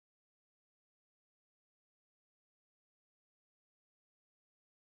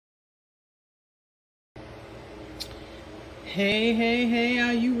Hey, hey, hey,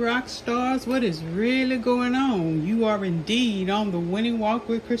 are you rock stars? What is really going on? You are indeed on the winning walk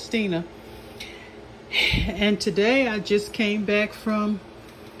with Christina. And today I just came back from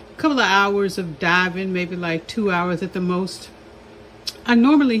a couple of hours of diving, maybe like 2 hours at the most. I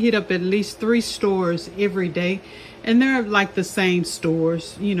normally hit up at least 3 stores every day, and they're like the same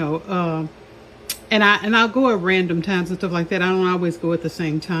stores, and I'll go at random times and stuff like that. I don't always go at the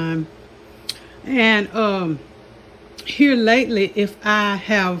same time. And here lately, if I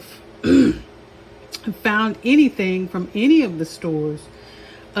have found anything from any of the stores,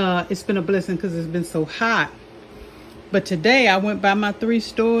 it's been a blessing because it's been so hot. But today I went by my 3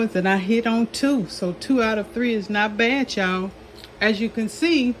 stores and I hit on 2. So 2 out of 3 is not bad, y'all. As you can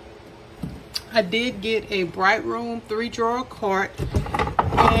see, I did get a Bright Room 3-drawer cart.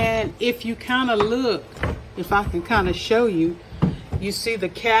 And if you kind of look, if I can kind of show you, you see the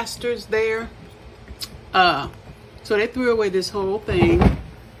casters there. So they threw away this whole thing,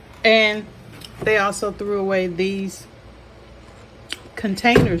 and they also threw away these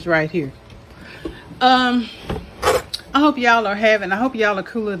containers right here. I hope y'all are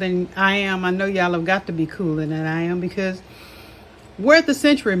cooler than I am. I know y'all have got to be cooler than I am, because we're at the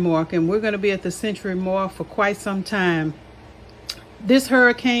century mark, and we're going to be at the century mark for quite some time. This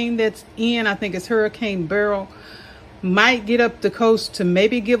hurricane that's in, I think it's Hurricane Beryl, might get up the coast to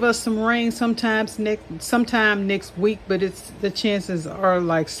maybe give us some rain sometime next week, but the chances are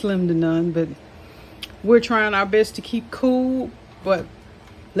like slim to none. But we're trying our best to keep cool. But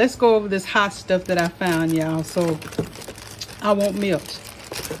let's go over this hot stuff that I found, y'all, so I won't melt.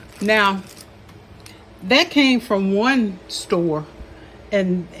 Now, that came from one store,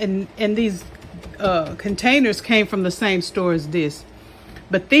 and these containers came from the same store as this.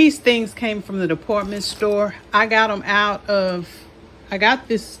 But these things came from the department store. I got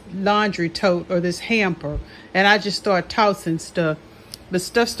this laundry tote, or this hamper, and I just started tossing stuff. But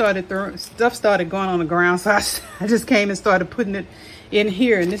stuff started going on the ground, so I just came and started putting it in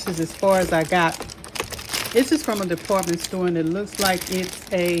here. And this is as far as I got. This is from a department store, and it looks like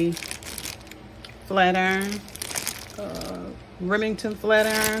it's a flat iron, Remington flat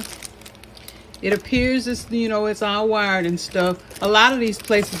iron. It appears it's all wired and stuff. A lot of these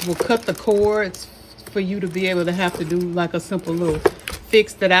places will cut the cords for you to be able to have to do like a simple little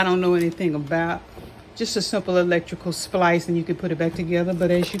fix that I don't know anything about. Just a simple electrical splice, and you can put it back together.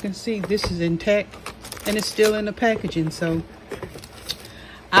 But as you can see, this is intact and it's still in the packaging. So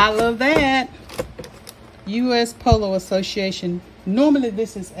I love that. U.S. Polo Association. Normally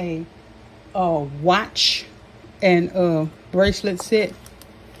this is a watch and bracelet set.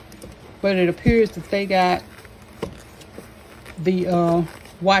 But it appears that they got the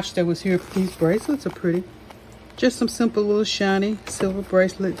watch that was here. These bracelets are pretty. Just some simple little shiny silver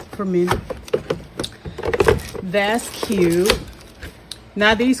bracelets for me. That's cute.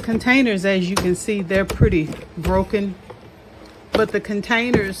 Now these containers, as you can see, they're pretty broken. But the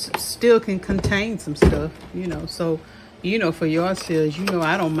containers still can contain some stuff, So, for your sales,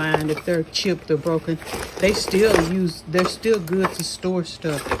 I don't mind if they're chipped or broken. They're still good to store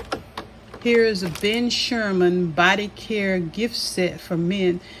stuff. Here is a Ben Sherman body care gift set for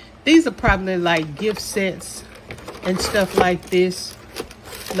men. These are probably like gift sets and stuff like this,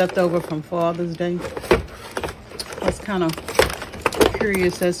 left over from Father's Day. I was kind of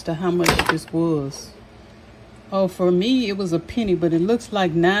curious as to how much this was. Oh, for me, it was a penny, but it looks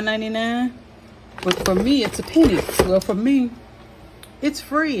like $9.99. But for me, it's a penny. Well, for me, it's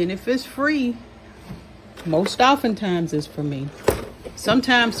free. And if it's free, most oftentimes it's for me.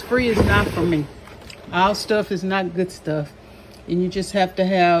 Sometimes free is not for me. All stuff is not good stuff. And you just have to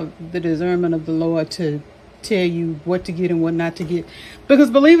have the discernment of the Lord to tell you what to get and what not to get.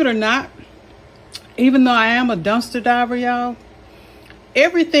 Because believe it or not, even though I am a dumpster diver, y'all,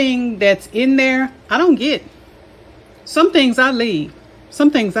 everything that's in there, I don't get. Some things I leave.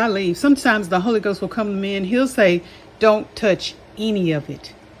 Sometimes the Holy Ghost will come to me and he'll say, don't touch any of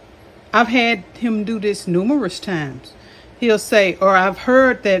it. I've had him do this numerous times. He'll say, or I've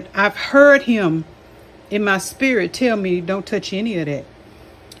heard him in my spirit tell me, don't touch any of that.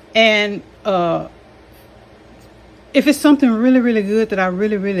 And if it's something really, really good that I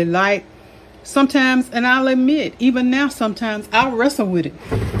really, really like, sometimes, and I'll admit, even now, sometimes I'll wrestle with it.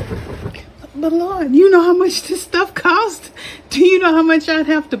 But Lord, you know how much this stuff costs? Do you know how much I'd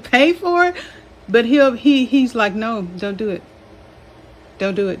have to pay for it? But he's like, no, don't do it.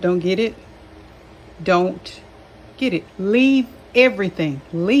 Don't do it. Don't get it. Don't get it. Leave everything.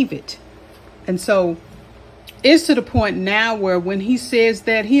 Leave it. And so it's to the point now where when he says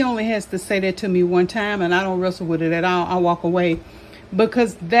that, he only has to say that to me one time, and I don't wrestle with it at all. I walk away,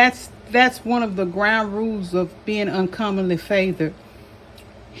 because that's that's one of the ground rules of being uncommonly favored.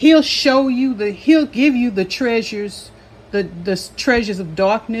 He'll show you he'll give you the treasures, the treasures of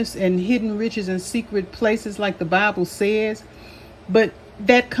darkness and hidden riches and secret places like the Bible says. But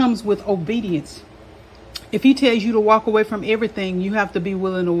that comes with obedience. If he tells you to walk away from everything, you have to be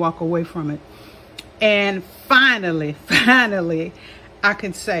willing to walk away from it. And finally, I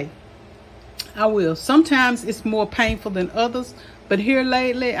can say, I will. Sometimes it's more painful than others, but here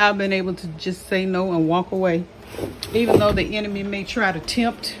lately, I've been able to just say no and walk away. Even though the enemy may try to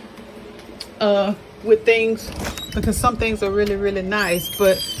tempt with things, because some things are really, really nice,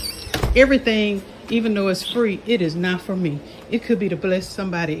 but everything, even though it's free, it is not for me. It could be to bless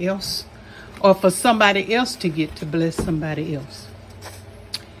somebody else, or for somebody else to get to bless somebody else.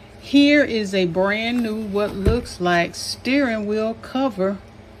 Here is a brand new, what looks like steering wheel cover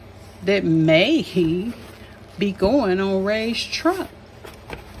that may be going on Ray's truck.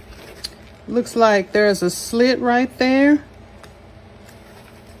 Looks like there's a slit right there.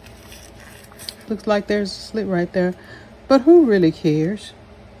 Looks like there's a slit right there. But who really cares?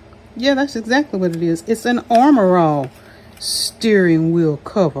 Yeah, that's exactly what it is. It's an Armor All steering wheel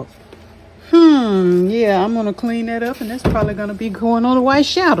cover. Yeah, I'm gonna clean that up, and that's probably gonna be going on a white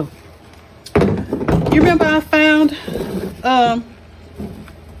shadow. You remember I found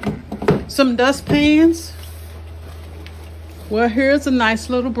some dustpans? Well, here's a nice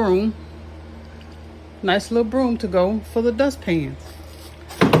little broom. Nice little broom to go for the dustpans.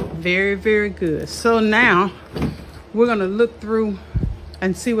 Very, very good. So now we're gonna look through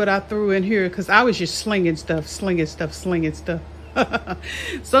and see what I threw in here, because I was just slinging stuff.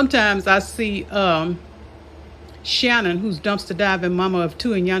 Sometimes I see Shannon, who's dumpster diving mama of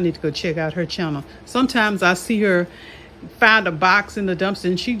two, and y'all need to go check out her channel. Sometimes I see her find a box in the dumpster,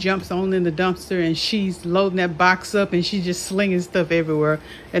 and she jumps on in the dumpster, and she's loading that box up, and she's just slinging stuff everywhere.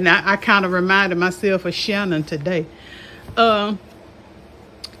 And I kind of reminded myself of Shannon today.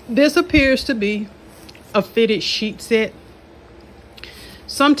 This appears to be a fitted sheet set.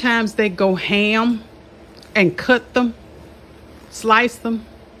 Sometimes they go ham and cut them, slice them.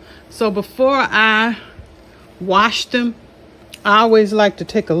 So before I wash them, I always like to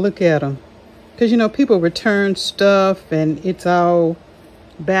take a look at them, because you know, people return stuff and it's all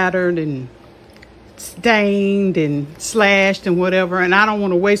battered and stained and slashed and whatever, and I don't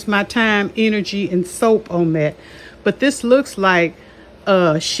want to waste my time, energy, and soap on that. But this looks like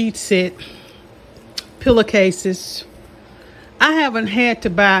a sheet set, pillowcases. I haven't had to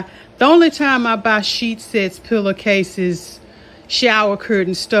buy, the only time I buy sheet sets, pillowcases, shower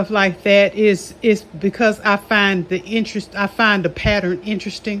curtains, stuff like that is because I find the pattern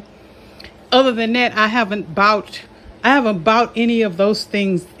interesting. Other than that, I haven't bought any of those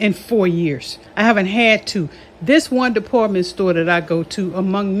things in 4 years. I haven't had to. This one department store that I go to,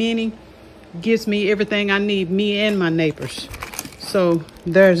 among many, gives me everything I need, me and my neighbors. So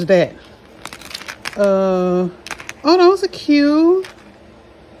there's that. Oh, those are cute.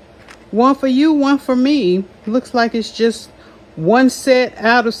 One for you, one for me. Looks like it's just one set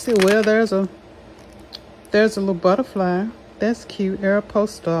out of, well, there's a little butterfly. That's cute.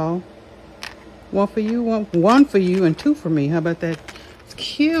 Aeropostale. One for you, one for you, and two for me. How about that? It's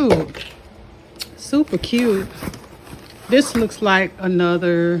cute. Super cute. This looks like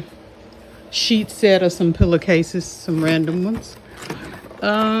another sheet set of some pillowcases, some random ones.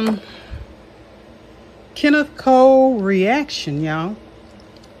 Kenneth Cole Reaction, y'all.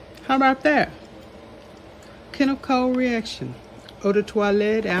 How about that? Kenneth Cole Reaction. Eau de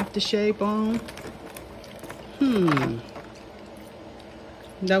toilette, aftershave balm.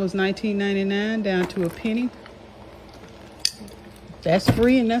 That was $19.99 down to a penny. That's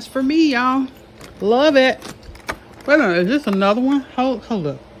free, and that's for me, y'all. Love it. Wait a minute, is this another one? Hold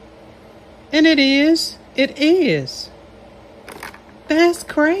up. And it is. It is. That's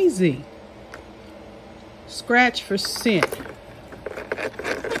crazy. Scratch for scent.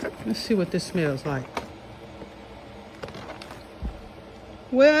 Let's see what this smells like.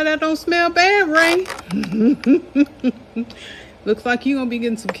 Well, that don't smell bad, Ray. Looks like you're going to be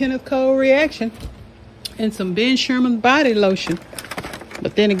getting some Kenneth Cole Reaction and some Ben Sherman body lotion.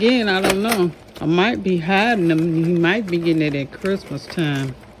 But then again, I don't know. I might be hiding them. You might be getting it at Christmas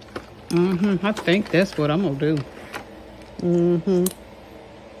time. I think that's what I'm going to do.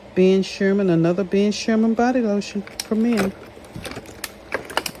 Ben Sherman, another Ben Sherman body lotion for men.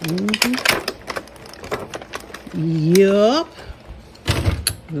 Yup.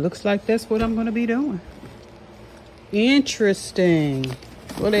 Looks like that's what I'm going to be doing. Interesting.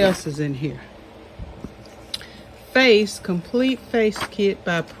 What else is in here? Complete face kit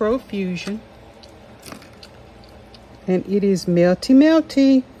by Profusion. And it is melty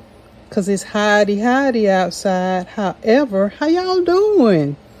melty. because it's hidey outside. However, how y'all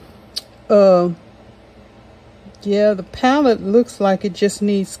doing? Yeah, the palette looks like it just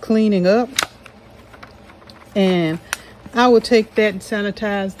needs cleaning up, and I will take that and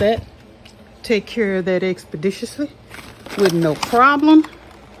sanitize that, take care of that expeditiously with no problem.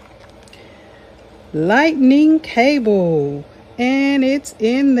 Lightning cable, and it's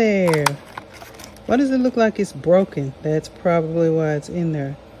in there. Why does it look like it's broken? That's probably why it's in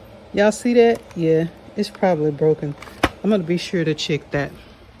there. Y'all see that? Yeah, it's probably broken. I'm gonna be sure to check that.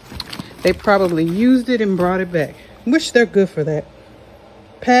 They probably used it and brought it back, which they're good for that.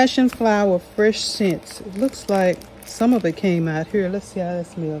 Passion flower fresh scents. It looks like some of it came out here. Let's see how that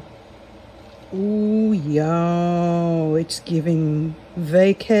smells. Ooh, y'all, it's giving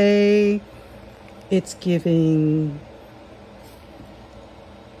vacay. It is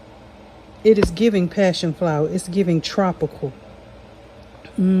giving passion flower. It's giving tropical.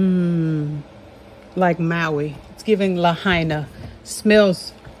 Like Maui. It's giving Lahaina.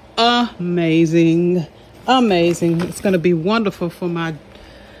 Smells amazing. Amazing. It's going to be wonderful for my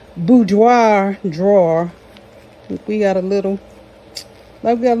boudoir drawer. We got a little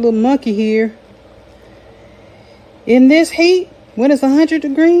monkey here. In this heat, when it's 100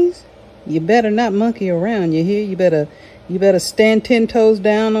 degrees, you better not monkey around. You hear? You better stand 10 toes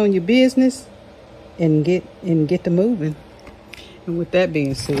down on your business and get to moving. And with that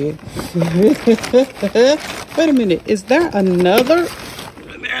being said, wait a minute. Is there another?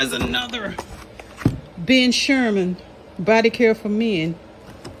 There's another Ben Sherman body care for men.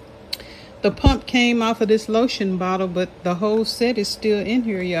 The pump came off of this lotion bottle, but the whole set is still in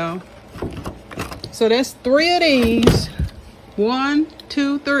here, y'all. So that's 3 of these. 1,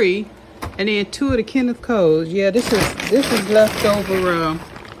 2, 3. And then 2 of the Kenneth Coles. Yeah, this is leftover.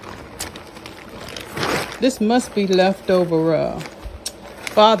 This must be leftover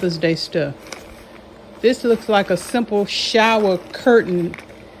Father's Day stuff. This looks like a simple shower curtain.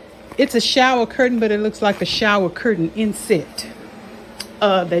 It's a shower curtain, but it looks like a shower curtain inset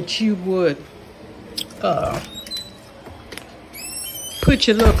that you would put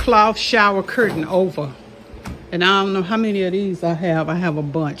your little cloth shower curtain over. And I don't know how many of these I have. I have a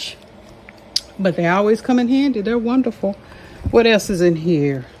bunch. But they always come in handy. They're wonderful. What else is in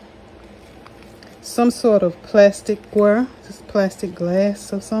here? Some sort of plasticware. Just plastic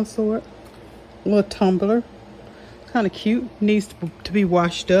glass of some sort. A little tumbler. Kind of cute. Needs to be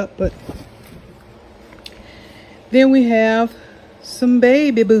washed up. But then we have some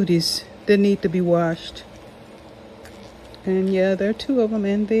baby booties that need to be washed. And yeah, there are 2 of them.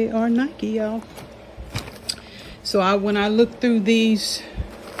 And they are Nike, y'all. So when I look through these...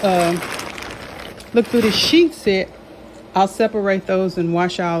 look through the sheet set, I'll separate those and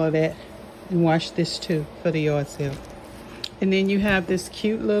wash all of that, and wash this too for the yard sale. And then you have this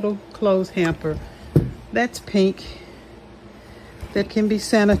cute little clothes hamper that's pink, that can be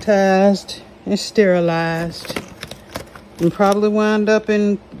sanitized and sterilized, and probably wind up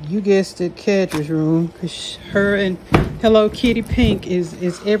in, you guessed it, Cadra's room, because her and Hello Kitty Pink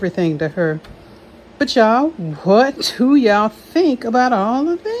is everything to her. But y'all, what do y'all think about all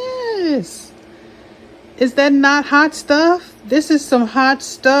of this? Is that not hot stuff? This is some hot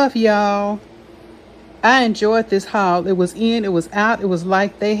stuff, y'all. I enjoyed this haul. It was in, it was out. It was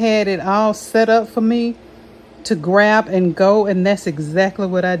like they had it all set up for me to grab and go. And that's exactly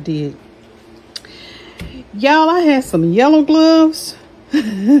what I did. Y'all, I had some yellow gloves.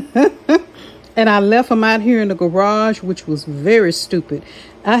 And I left them out here in the garage, which was very stupid.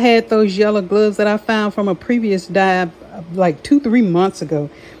 I had those yellow gloves that I found from a previous dive like 2-3 months ago.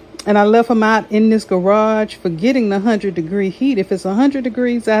 And I left them out in this garage, forgetting the 100-degree heat. If it's 100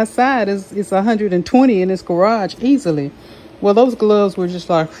 degrees outside, it's 120 in this garage easily. Well, those gloves were just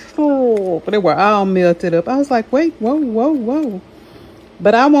like, oh, but they were all melted up. I was like, wait, whoa.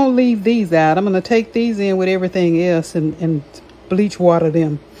 But I won't leave these out. I'm going to take these in with everything else and bleach water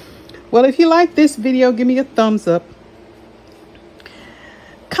them. Well, if you like this video, give me a thumbs up.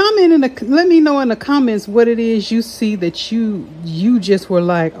 Comment let me know in the comments what it is you see that you just were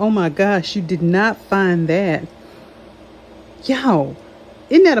like, oh my gosh, you did not find that. Yo,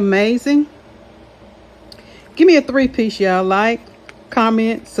 isn't that amazing? Give me a 3-piece, y'all. Like,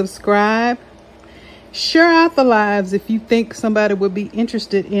 comment, subscribe, share out the lives if you think somebody would be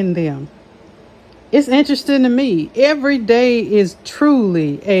interested in them. It's interesting to me. Every day is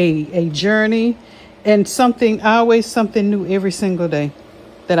truly a journey, and always something new every single day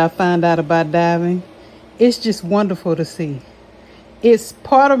that I find out about diving. It's just wonderful to see. It's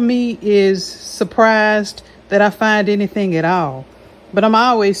part of me is surprised that I find anything at all, but I'm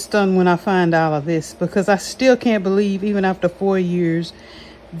always stunned when I find all of this, because I still can't believe, even after 4 years,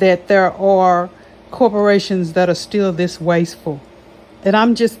 that there are corporations that are still this wasteful. And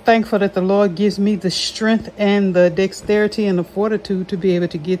I'm just thankful that the Lord gives me the strength and the dexterity and the fortitude to be able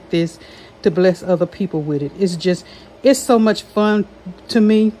to get this, to bless other people with it. It's so much fun to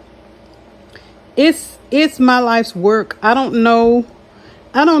me. It's my life's work. I don't know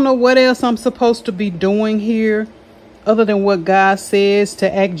what else I'm supposed to be doing here other than what God says,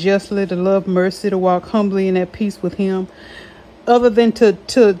 to act justly, to love mercy, to walk humbly in at peace with him. Other than to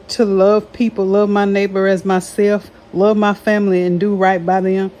love people, love my neighbor as myself, love my family, and do right by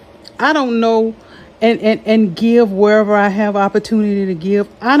them. I don't know, and give wherever I have opportunity to give.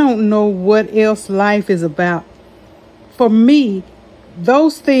 I don't know what else life is about. For me,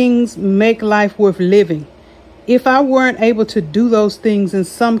 those things make life worth living. If I weren't able to do those things in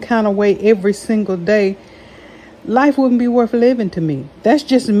some kind of way every single day, life wouldn't be worth living to me. That's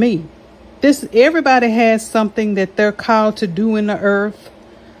just me. Everybody has something that they're called to do in the earth,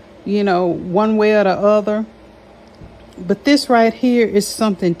 one way or the other. But this right here is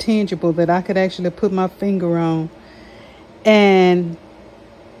something tangible that I could actually put my finger on and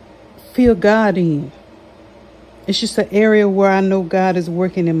feel God in. It's just an area where I know God is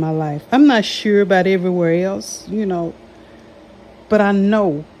working in my life. I'm not sure about everywhere else, but I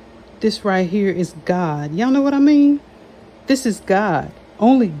know this right here is God. Y'all know what I mean? This is God.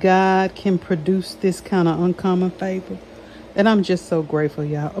 Only God can produce this kind of uncommon favor. And I'm just so grateful,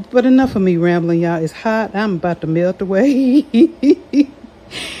 y'all. But enough of me rambling, y'all. It's hot. I'm about to melt away.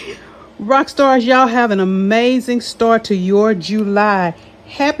 Rock stars, y'all have an amazing start to your July.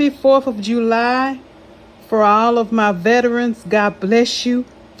 Happy 4th of July. For all of my veterans, God bless you.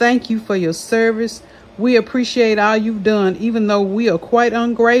 Thank you for your service. We appreciate all you've done. Even though we are quite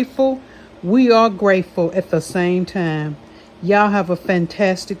ungrateful, we are grateful at the same time. Y'all have a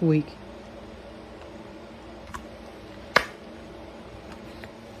fantastic week.